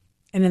sets.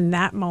 And in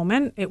that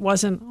moment, it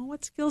wasn't,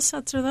 what skill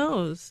sets are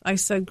those? I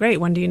said, great,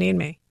 when do you need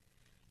me?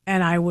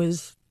 And I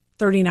was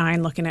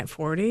 39 looking at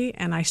 40,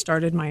 and I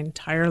started my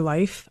entire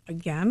life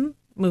again,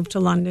 moved to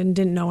London,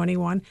 didn't know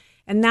anyone.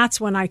 And that's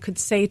when I could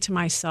say to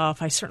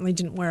myself, I certainly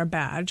didn't wear a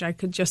badge. I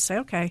could just say,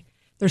 okay,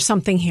 there's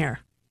something here.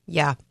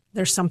 Yeah.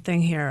 There's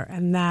something here.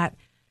 And that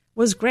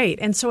was great.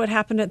 And so it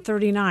happened at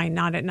 39,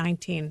 not at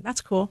 19.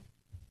 That's cool.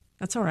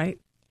 That's all right.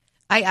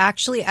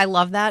 I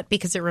love that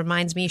because it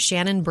reminds me,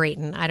 Shannon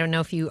Brayton, I don't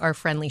know if you are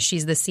friendly.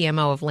 She's the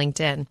CMO of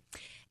LinkedIn.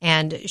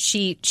 And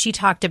she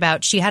talked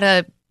about, she had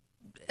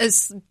a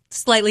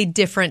slightly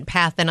different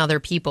path than other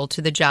people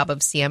to the job of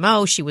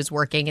CMO. She was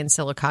working in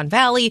Silicon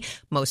Valley.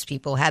 Most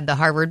people had the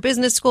Harvard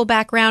Business School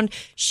background.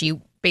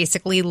 She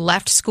basically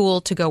left school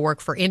to go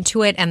work for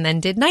Intuit and then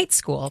did night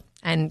school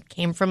and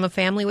came from a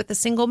family with a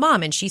single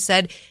mom. And she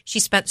said she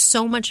spent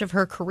so much of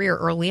her career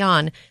early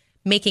on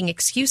making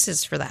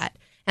excuses for that.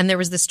 And there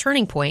was this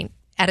turning point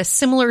at a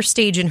similar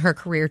stage in her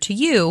career to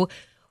you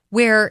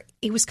where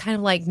it was kind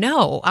of like,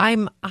 no, I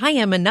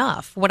am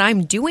enough. What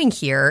I'm doing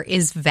here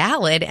is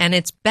valid and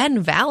it's been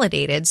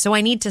validated. So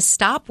I need to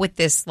stop with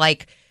this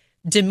like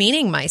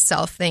demeaning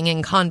myself thing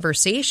in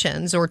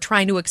conversations or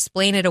trying to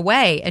explain it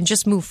away and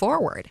just move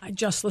forward. I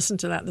just listened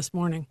to that this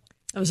morning.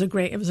 It was a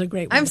great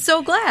one. I'm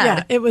so glad.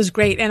 Yeah, it was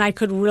great. And I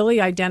could really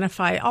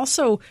identify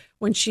also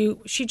when she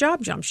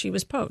job jumped, she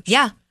was poached.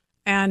 Yeah.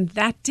 And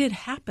that did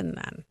happen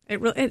then.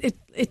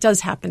 It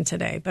does happen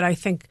today. But I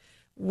think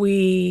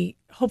we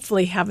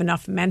hopefully have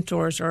enough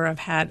mentors or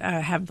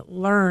have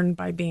learned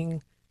by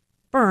being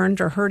burned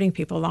or hurting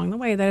people along the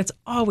way that it's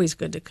always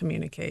good to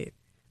communicate.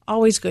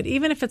 Always good.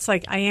 Even if it's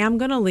like, I am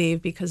going to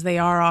leave because they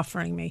are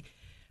offering me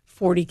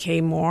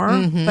 $40K more,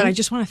 but I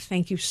just want to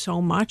thank you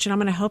so much, and I'm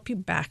going to help you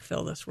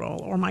backfill this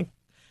role. Or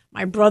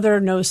my brother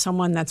knows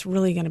someone that's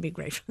really going to be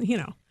great.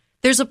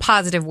 There's a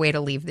positive way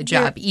to leave the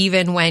job,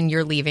 even when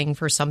you're leaving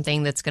for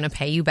something that's going to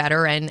pay you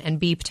better and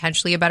be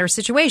potentially a better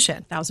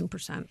situation.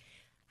 1,000%.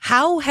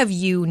 How have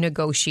you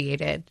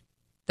negotiated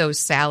those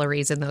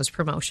salaries and those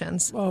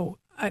promotions? Oh,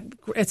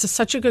 it's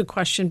such a good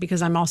question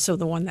because I'm also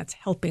the one that's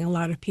helping a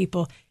lot of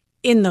people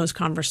in those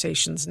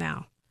conversations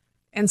now.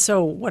 And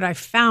so what I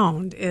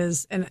found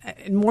is, and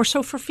more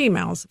so for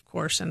females, of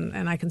course,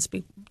 and I can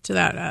speak to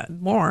that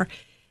more,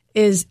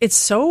 is it's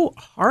so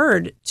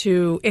hard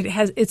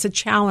it's a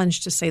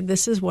challenge to say,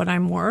 this is what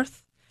I'm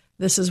worth.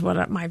 this is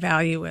what my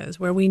value is,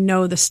 where we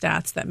know the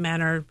stats that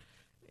men are,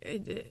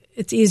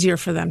 it's easier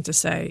for them to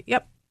say,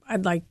 yep,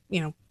 I'd like,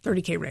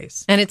 $30K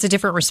raise. And it's a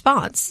different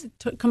response.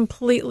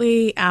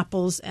 Completely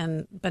apples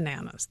and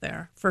bananas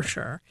there, for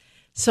sure.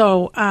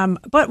 So,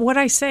 but what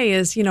I say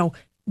is,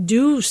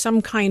 do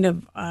some kind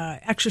of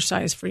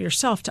exercise for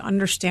yourself to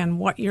understand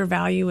what your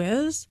value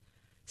is.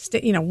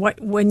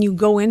 When you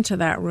go into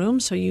that room,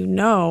 so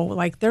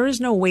like there is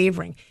no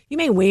wavering. You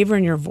may waver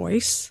in your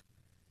voice.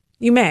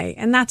 You may,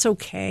 and that's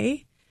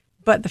okay.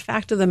 But the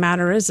fact of the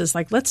matter is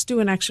like, let's do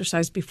an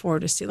exercise before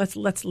to see,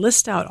 let's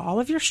list out all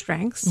of your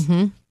strengths.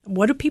 Mm-hmm.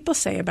 What do people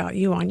say about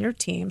you on your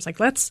teams?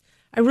 Like,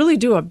 I really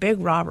do a big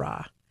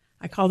rah-rah.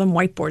 I call them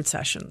whiteboard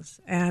sessions.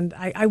 And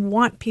I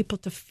want people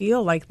to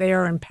feel like they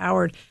are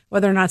empowered,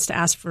 whether or not it's to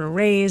ask for a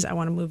raise, I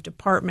want to move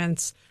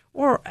departments,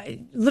 or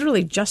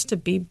literally just to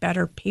be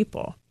better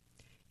people,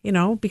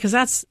 because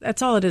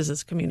that's all it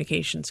is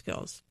communication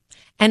skills.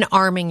 And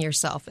arming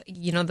yourself,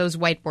 those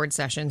whiteboard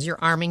sessions,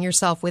 you're arming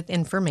yourself with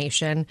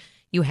information.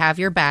 You have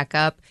your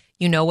backup.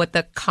 You know what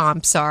the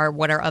comps are,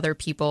 what are other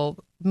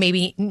people.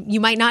 Maybe you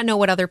might not know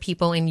what other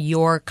people in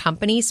your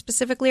company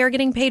specifically are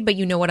getting paid, but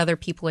you know what other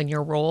people in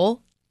your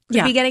role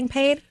could be getting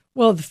paid.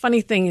 Well, the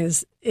funny thing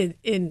is in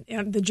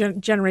the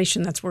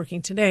generation that's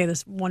working today,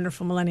 this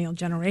wonderful millennial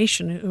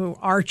generation who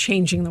are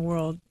changing the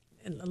world,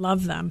 and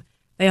love them,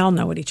 they all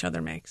know what each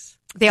other makes.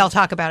 They all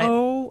talk about it.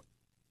 Oh,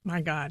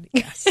 my God,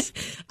 yes.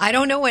 I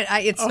don't know what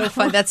it's so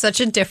fun. That's such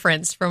a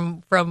difference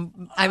from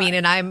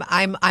and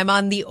I'm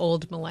on the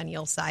old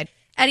millennial side.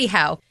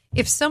 Anyhow,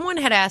 if someone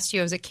had asked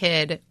you as a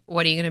kid,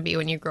 what are you going to be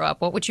when you grow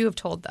up? What would you have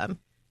told them?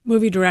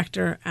 Movie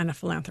director and a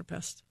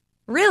philanthropist.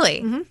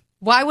 Really? Mm-hmm.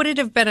 Why would it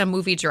have been a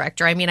movie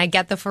director? I mean, I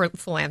get the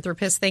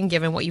philanthropist thing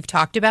given what you've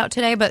talked about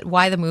today, but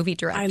why the movie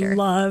director? I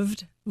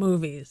loved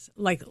movies,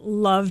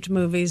 loved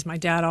movies. My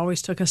dad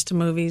always took us to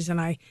movies,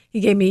 and he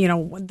gave me,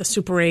 the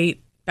Super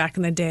 8 back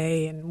in the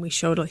day, and he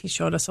showed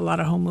us a lot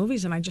of home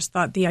movies, and I just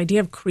thought the idea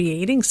of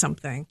creating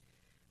something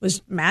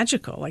was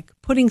magical, like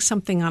putting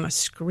something on a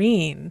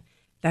screen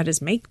that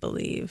is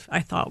make-believe,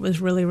 I thought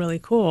was really, really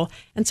cool.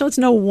 And so it's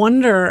no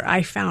wonder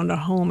I found a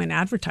home in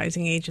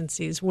advertising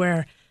agencies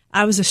where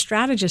I was a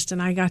strategist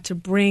and I got to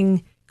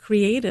bring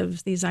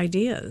creatives these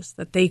ideas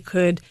that they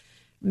could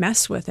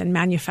mess with and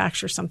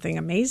manufacture something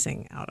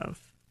amazing out of.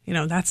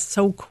 That's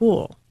so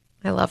cool.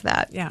 I love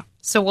that. Yeah.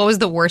 So what was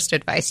the worst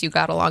advice you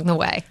got along the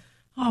way?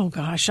 Oh,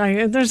 gosh,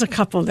 there's a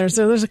couple. There's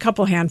a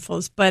couple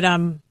handfuls. But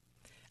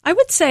I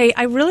would say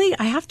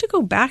I have to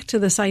go back to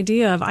this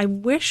idea of I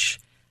wish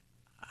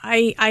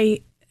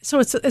so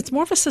it's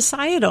more of a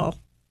societal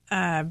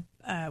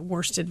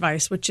worst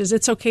advice, which is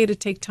it's okay to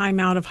take time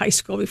out of high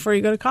school before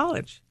you go to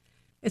college.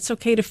 It's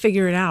okay to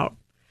figure it out.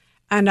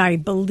 And I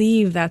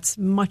believe that's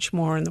much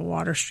more in the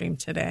water stream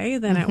today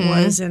than it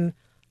was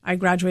I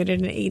graduated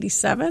in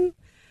 1987.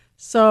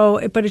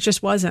 So, but it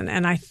just wasn't.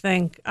 And I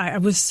think I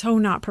was so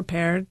not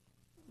prepared.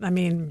 I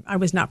mean, I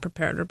was not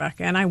prepared,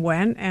 Rebecca. And I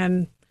went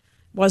and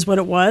was what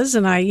it was.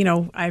 And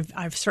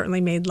I've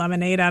certainly made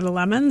lemonade out of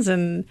lemons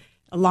and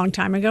a long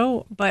time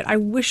ago, but I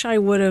wish I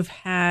would have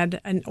had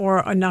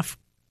enough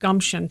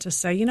gumption to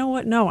say, you know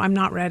what? No, I'm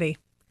not ready.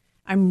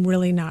 I'm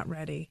really not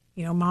ready.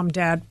 Mom,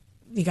 Dad,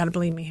 you got to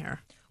believe me here.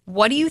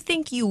 What do you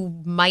think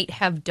you might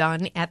have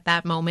done at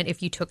that moment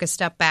if you took a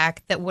step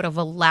back that would have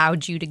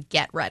allowed you to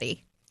get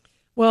ready?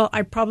 Well,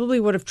 I probably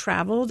would have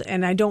traveled,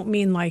 and I don't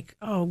mean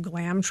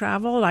glam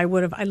travel. I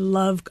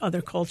love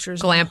other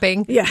cultures.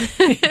 Glamping? Yeah.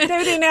 They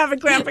didn't have a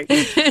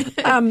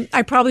glamping.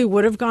 I probably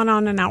would have gone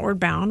on an Outward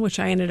Bound, which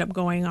I ended up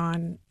going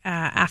on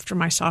after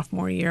my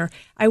sophomore year.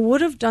 I would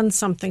have done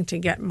something to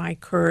get my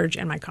courage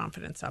and my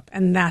confidence up,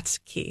 and that's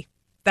key.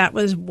 That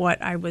was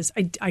what I was.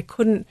 I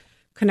couldn't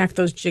connect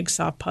those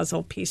jigsaw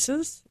puzzle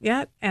pieces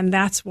yet, and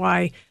that's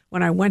why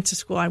when I went to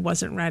school, I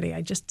wasn't ready.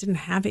 I just didn't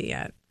have it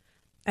yet.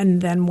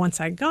 And then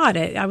once I got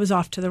it, I was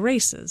off to the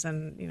races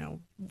and,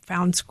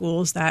 found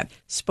schools that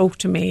spoke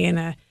to me in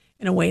a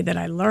way that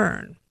I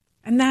learned.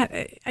 And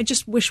that I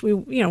just wish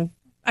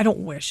I don't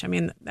wish. I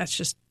mean, that's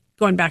just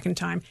going back in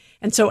time.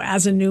 And so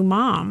as a new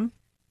mom,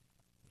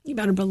 you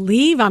better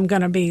believe I'm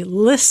going to be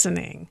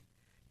listening,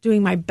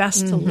 doing my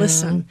best to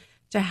listen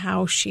to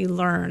how she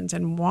learns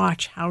and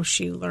watch how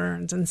she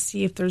learns and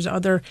see if there's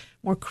other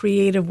more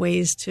creative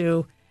ways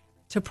to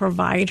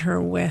provide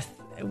her with,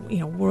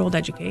 world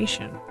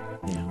education.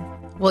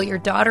 Well, your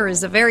daughter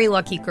is a very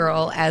lucky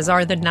girl, as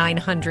are the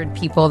 900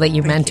 people that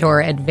you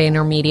mentor at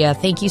VaynerMedia.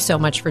 Thank you so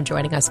much for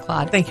joining us,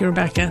 Claude. Thank you,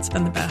 Rebecca. It's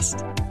been the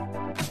best.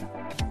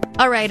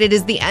 All right, it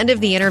is the end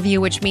of the interview,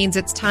 which means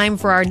it's time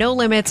for our No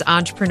Limits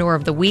Entrepreneur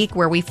of the Week,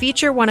 where we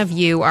feature one of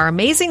you, our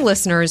amazing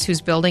listeners,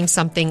 who's building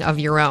something of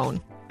your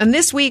own. And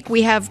this week,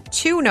 we have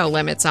two No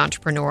Limits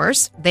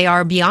entrepreneurs. They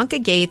are Bianca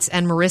Gates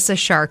and Marissa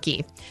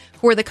Sharkey,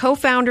 who are the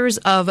co-founders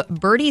of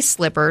Birdie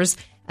Slippers,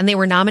 and they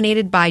were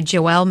nominated by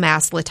Joelle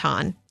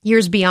Masleton.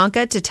 Here's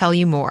Bianca to tell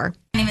you more.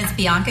 My name is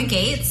Bianca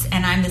Gates,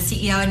 and I'm the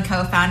CEO and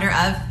co-founder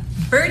of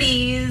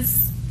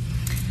Birdies.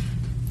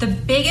 The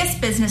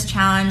biggest business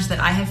challenge that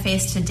I have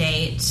faced to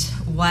date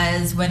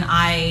was when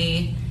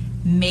I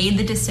made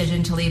the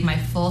decision to leave my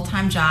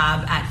full-time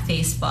job at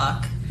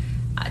Facebook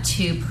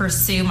to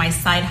pursue my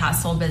side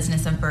hustle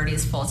business of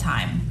Birdies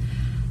full-time.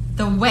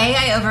 The way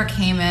I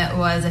overcame it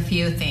was a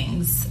few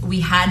things.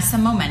 We had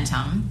some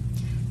momentum,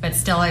 but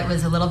still it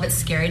was a little bit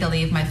scary to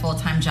leave my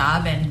full-time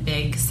job and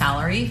big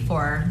salary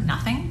for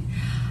nothing.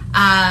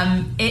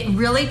 It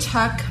really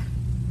took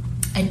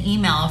an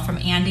email from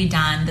Andy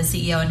Dunn, the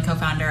CEO and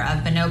co-founder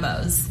of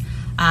Bonobos,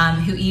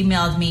 who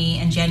emailed me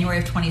in January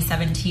of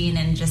 2017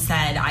 and just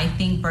said, I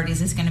think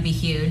Birdies is going to be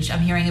huge. I'm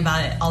hearing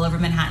about it all over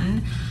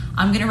Manhattan.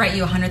 I'm going to write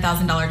you a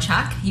 $100,000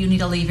 check. You need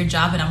to leave your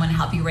job and I'm going to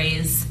help you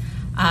raise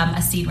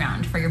a seed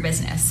round for your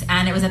business.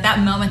 And it was at that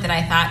moment that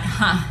I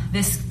thought,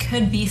 this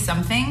could be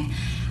something.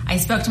 I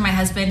spoke to my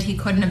husband. He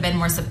couldn't have been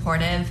more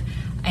supportive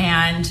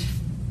and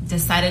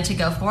decided to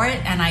go for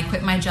it. And I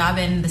quit my job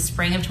in the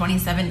spring of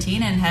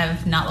 2017 and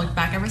have not looked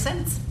back ever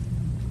since.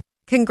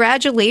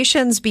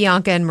 Congratulations,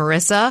 Bianca and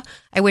Marissa.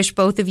 I wish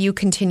both of you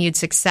continued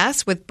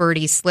success with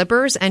Birdie's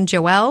Slippers. And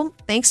Joelle,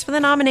 thanks for the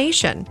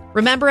nomination.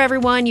 Remember,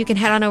 everyone, you can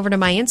head on over to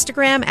my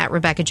Instagram at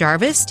Rebecca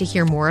Jarvis to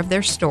hear more of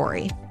their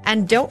story.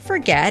 And don't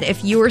forget,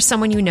 if you or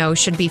someone you know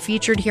should be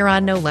featured here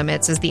on No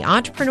Limits as the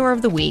Entrepreneur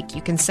of the Week,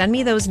 you can send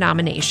me those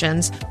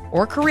nominations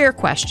or career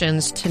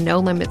questions to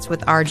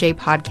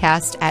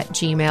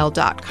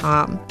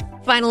nolimitswithrjpodcast@gmail.com.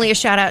 Finally, a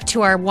shout out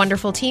to our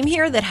wonderful team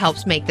here that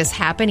helps make this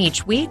happen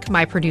each week.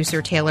 My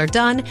producer, Taylor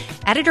Dunn,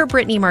 editor,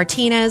 Brittany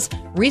Martinez,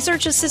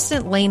 research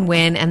assistant, Lane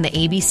Wynn, and the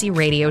ABC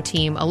radio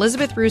team,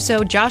 Elizabeth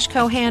Russo, Josh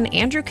Cohan,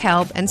 Andrew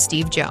Kelb, and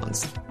Steve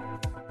Jones.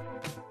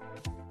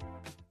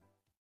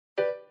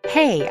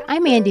 Hey,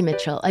 I'm Andy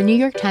Mitchell, a New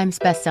York Times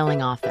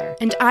bestselling author.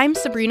 And I'm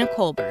Sabrina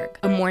Kohlberg,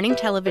 a morning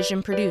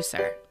television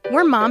producer.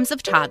 We're moms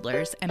of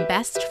toddlers and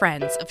best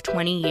friends of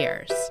 20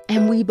 years.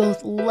 And we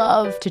both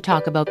love to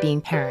talk about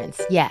being parents,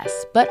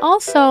 yes, but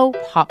also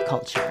pop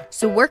culture.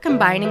 So we're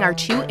combining our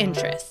two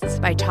interests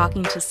by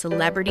talking to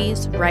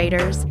celebrities,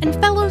 writers, and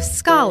fellow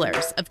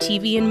scholars of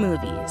TV and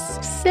movies.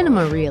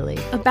 Cinema, really.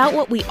 About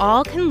what we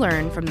all can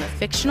learn from the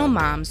fictional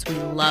moms we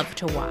love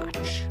to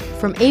watch.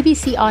 From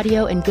ABC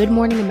Audio and Good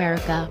Morning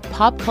America,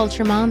 Pop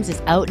Culture Moms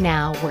is out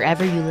now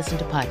wherever you listen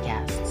to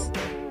podcasts.